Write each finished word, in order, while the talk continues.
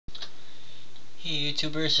Hey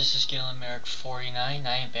YouTubers, this is Galen'sGamingResource. I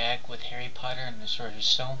am back with Harry Potter and the Sorcerer's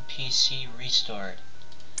Stone PC Restored.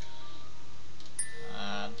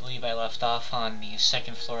 I believe I left off on the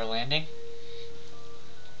second floor landing.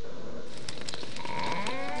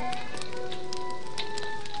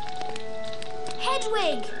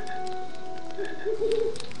 Hedwig!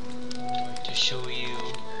 I'm going to show you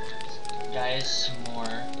guys some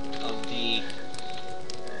more of the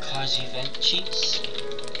causeevent cheats.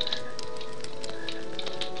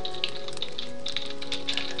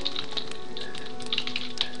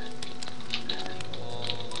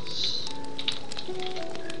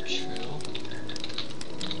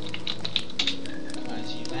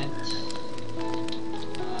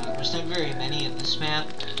 There's not very many in this map,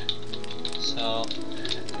 so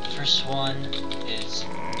the first one is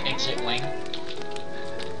ExitWing,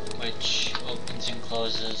 which opens and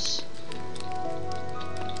closes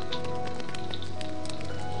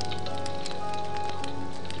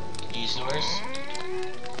these doors.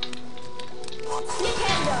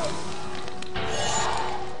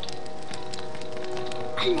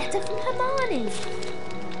 A letter from Hermione.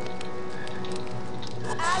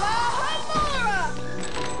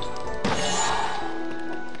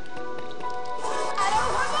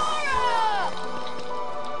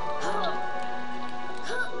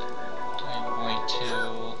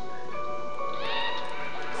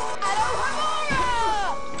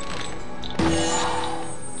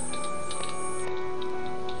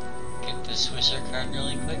 Wizard card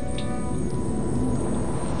really quick.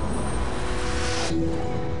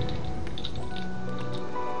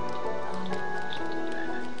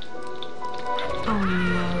 Oh no.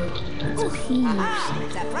 Oh, thieves.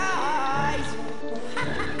 Surprise!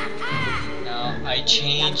 Now, I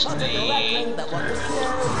changed the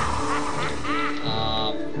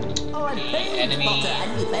enemy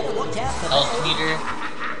health meter,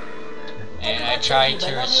 and I tried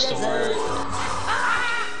to restore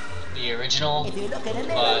the original, but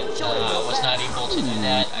was not able to do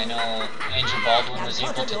that. I know Andrew Baldwin was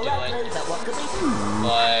able to do it,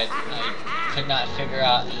 but I could not figure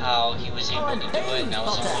out how he was able to do it, and I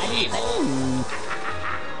was only able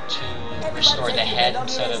to restore the head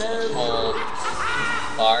instead of the full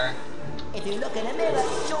bar. If you look in a mirror,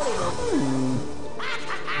 surely will.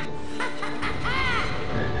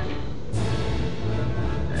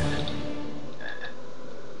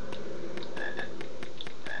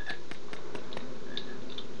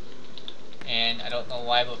 And I don't know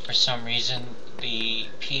why, but for some reason the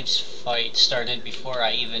Peeves fight started before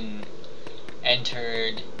I even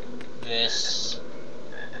entered this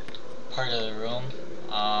part of the room.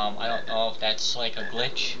 I don't know if that's like a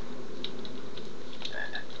glitch.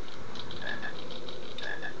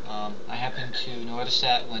 I happened to notice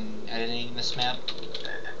that when editing this map.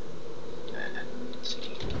 Let's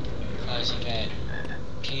see. Causeevent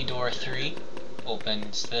P door 3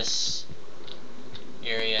 opens this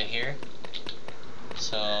area here.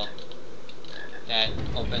 So that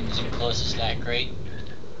opens and closes that grate.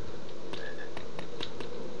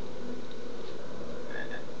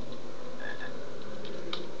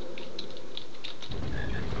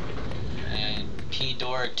 And P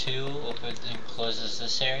door 2 opens and closes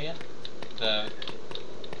this area, the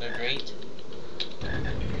grate.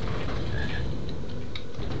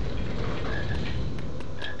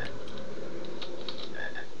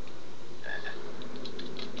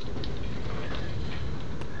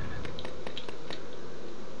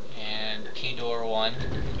 Door 1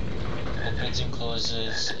 opens and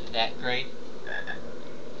closes that grate.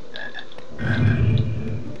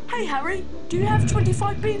 Hey Harry, do you have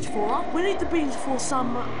 25 beans for us? We need the beans for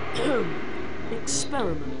some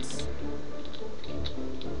experiments.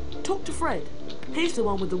 Talk to Fred. He's the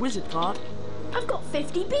one with the wizard card. I've got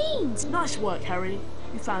 50 beans. Nice work, Harry.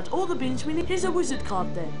 You found all the beans we need. Here's a wizard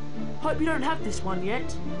card then. Hope you don't have this one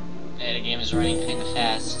yet. Yeah, the game is running kinda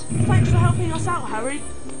fast. Thanks for helping us out, Harry.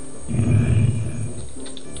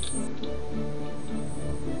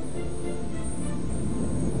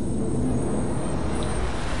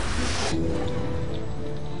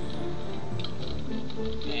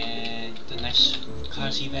 And the next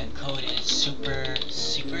causeevent code is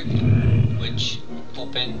Supersecret, which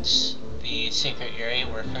opens the secret area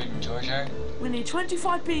where Fred and George are. We need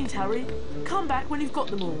 25 beans, Harry. Come back when you've got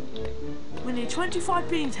them all. We need 25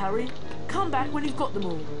 beans, Harry. Come back when you've got them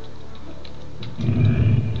all.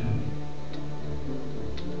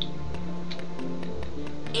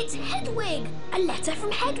 It's Hedwig! A letter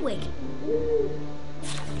from Hedwig.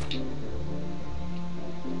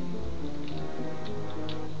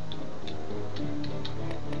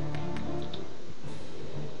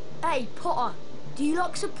 Hey, Potter, do you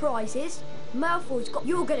like surprises? Malfoy's got...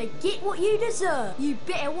 You're gonna get what you deserve. You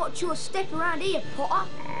better watch your step around here, Potter.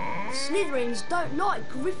 Slytherins don't like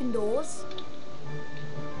Gryffindors.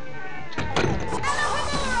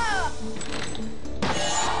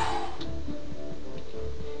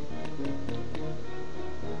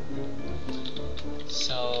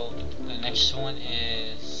 So the next one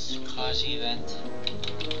is causeevent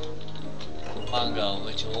Mongo,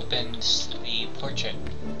 which opens the portrait.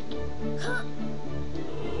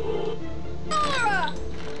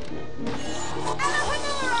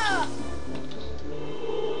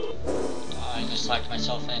 I just locked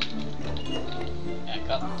myself in. Back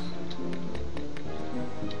up.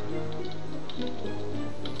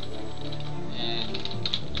 And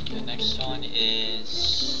the next one is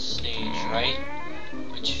stageright,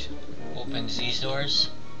 which opens these doors.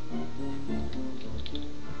 And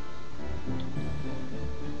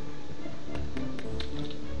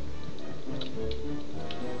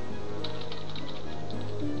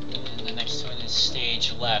the next one is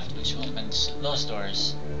stageleft, which opens those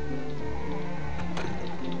doors.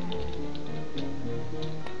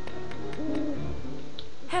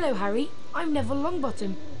 Hello, Harry. I'm Neville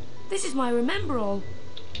Longbottom. This is my Remember All.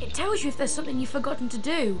 It tells you if there's something you've forgotten to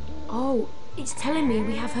do. Oh, it's telling me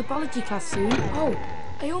we have herbology class soon. Oh,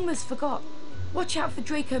 I almost forgot. Watch out for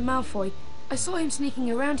Draco Malfoy. I saw him sneaking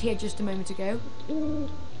around here just a moment ago.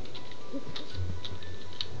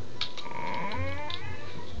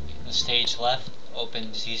 The stage left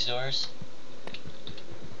opens these doors.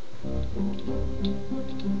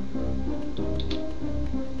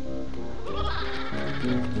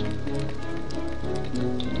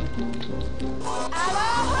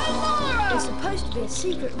 There's supposed to be a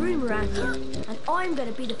secret room around here, and I'm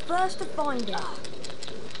going to be the first to find it.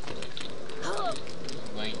 I'm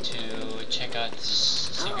going to check out this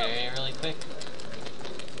secret area really quick.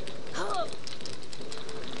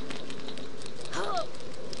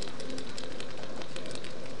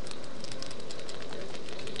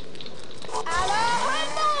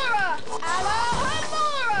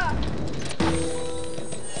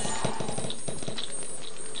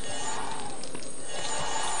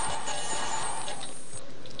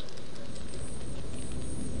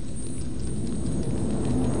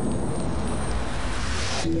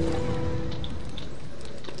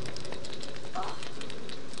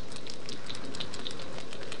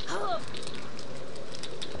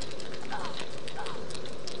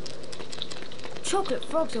 Chocolate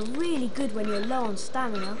frogs are really good when you're low on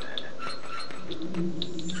stamina.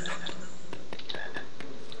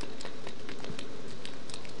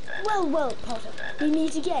 Well, well, Potter, we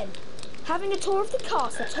meet again. Having a tour of the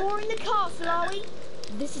castle. Touring the castle, are we?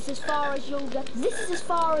 This is as far as you'll go. This is as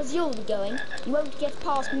far as you'll be going. You won't get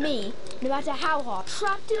past me, no matter how hard.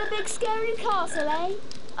 Trapped in a big scary castle, eh?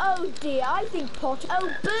 Oh dear, I think Potter...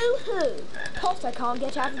 Oh, boo-hoo! Potter can't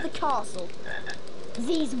get out of the castle.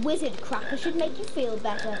 These wizard crackers should make you feel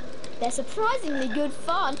better. They're surprisingly good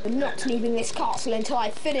fun. I'm not leaving this castle until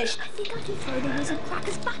I've finished. I think I can throw the wizard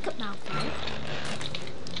crackers back at Malfoy.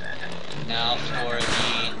 Now for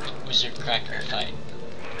the wizard cracker fight.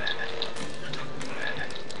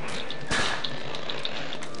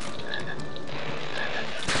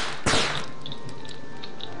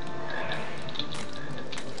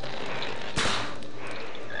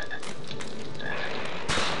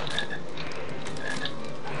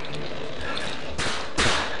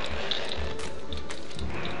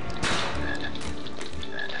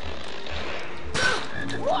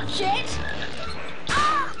 Watch it!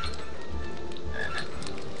 Ah!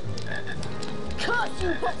 Curse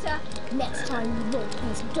you, Potter! Next time you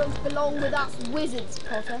monkeys don't belong with us wizards,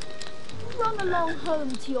 Potter. Run along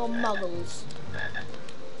home to your muggles.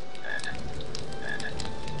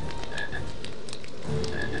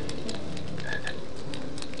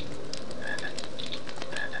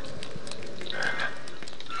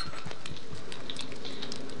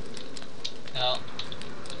 Now,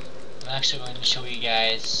 I'm actually going to show you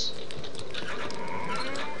guys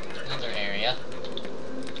another area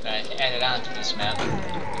that I've added onto this map.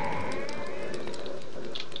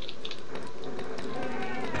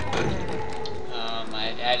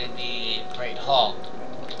 I've added the Great Hall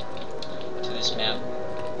to this map.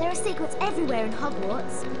 There are secrets everywhere in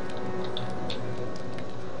Hogwarts.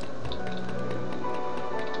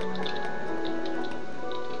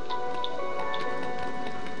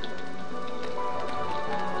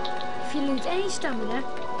 If you lose any stamina,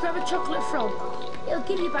 grab a chocolate frog. It'll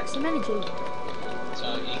give you back some energy.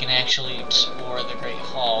 So you can actually explore the Great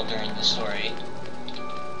Hall during the story.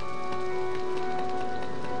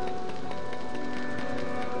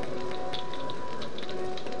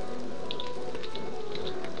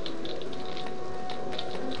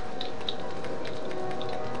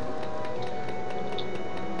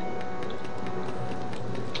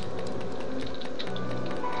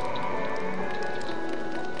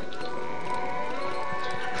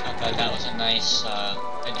 nice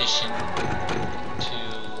addition to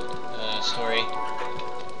the story.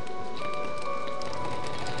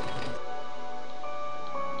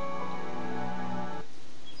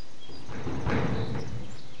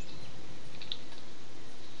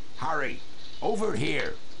 Harry, over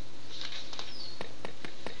here.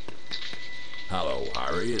 Hello,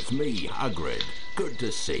 Harry. It's me, Hagrid. Good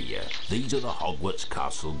to see you. These are the Hogwarts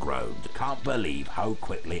Castle grounds. Can't believe how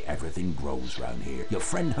quickly everything grows round here. Your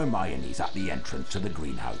friend Hermione's at the entrance to the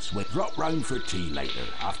greenhouse. We'll drop round for tea later,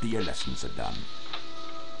 after your lessons are done.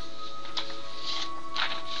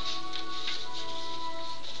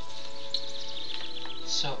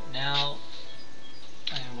 So now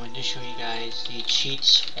I'm going to show you guys the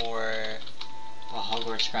cheats for the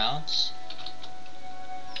Hogwarts grounds.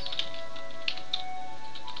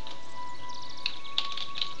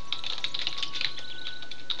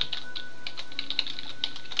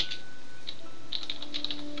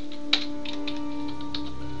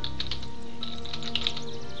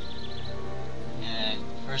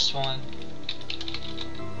 First one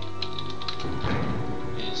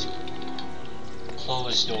is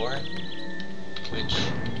closed door, which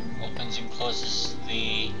opens and closes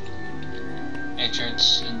the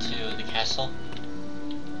entrance into the castle.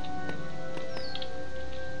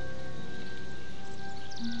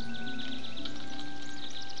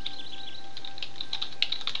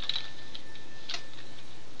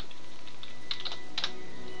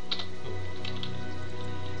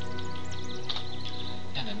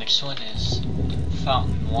 Next one is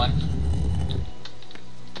Fountain 1.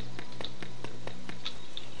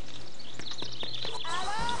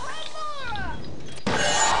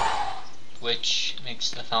 Which makes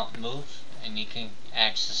the fountain move, and you can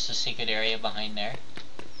access the secret area behind there.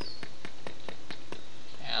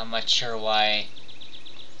 I'm not sure why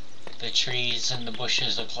the trees and the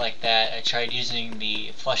bushes look like that. I tried using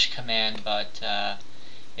the flush command, but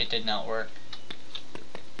it did not work.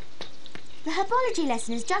 The herbology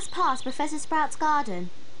lesson is just past Professor Sprout's garden.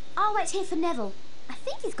 I'll wait here for Neville. I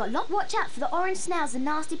think he's got locked. Watch out for the orange snails and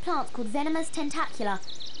nasty plants called Venomous Tentacula.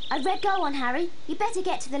 I'd read go on, Harry. You better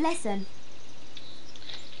get to the lesson.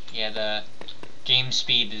 Yeah, the game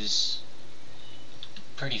speed is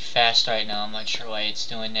pretty fast right now. I'm not sure why it's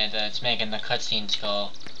doing that. It's making the cutscenes go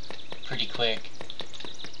pretty quick.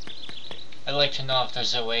 I'd like to know if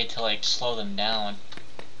there's a way to like slow them down.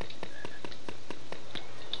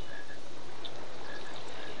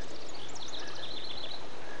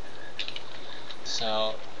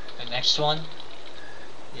 So the next one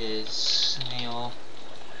is snail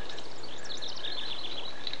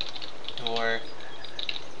door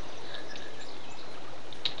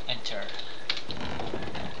enter,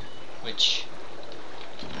 which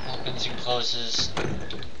opens and closes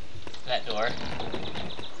that door.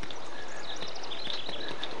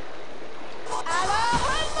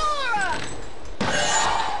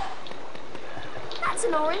 That's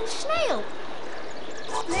an orange snail.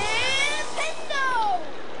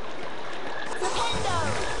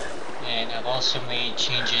 And I've also made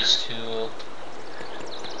changes to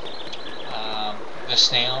the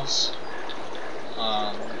snails.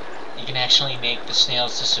 You can actually make the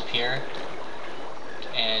snails disappear,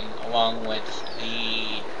 and along with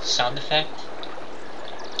the sound effect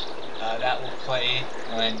that will play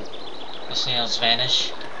when the snails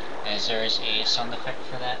vanish, as there is a sound effect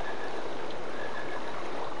for that.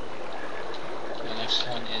 The next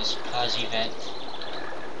one is causeevent.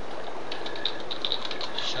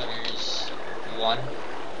 Shutters 1.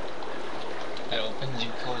 That opens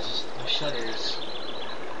and closes the shutters.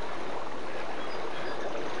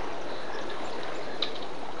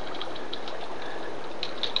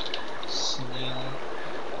 Snail.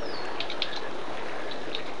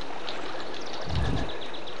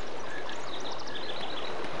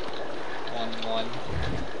 1,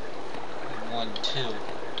 1, 2.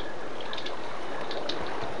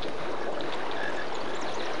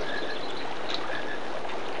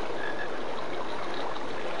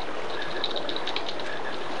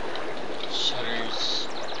 Shutters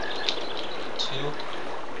 2.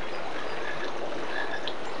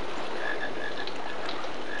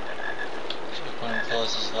 Open and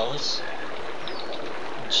closes those.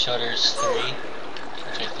 And shutters 3,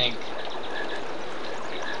 which I think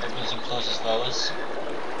opens and closes those.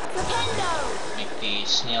 Make the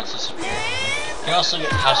snails disappear. You can also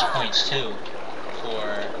get house points too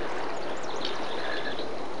for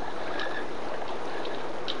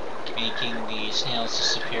making the snails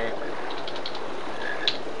disappear.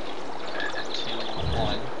 2,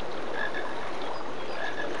 1.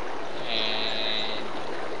 And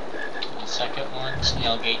the second one,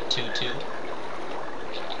 snail gate 2, 2.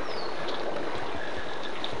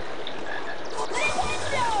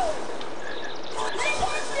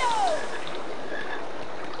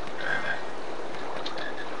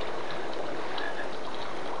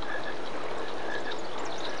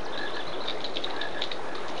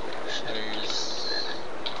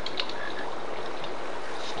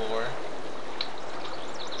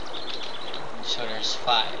 Shutters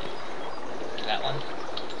 5. That one.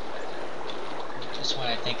 This one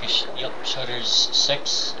I think is, yep, Shutters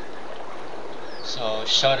 6. So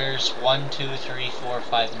Shutters 1, 2, 3, 4,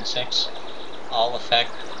 5, and 6 all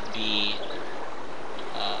affect the,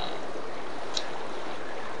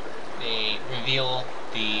 they reveal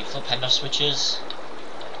the flipendo switches.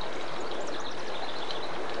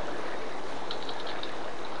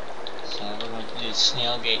 So we're going to do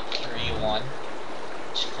snail gate 3, 1,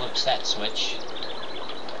 which flips that switch.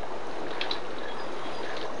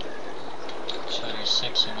 Shutter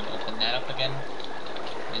 6, I'm going to open that up again.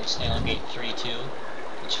 And snail gate 3, 2,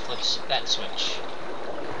 which flips that switch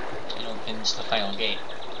and opens the final gate.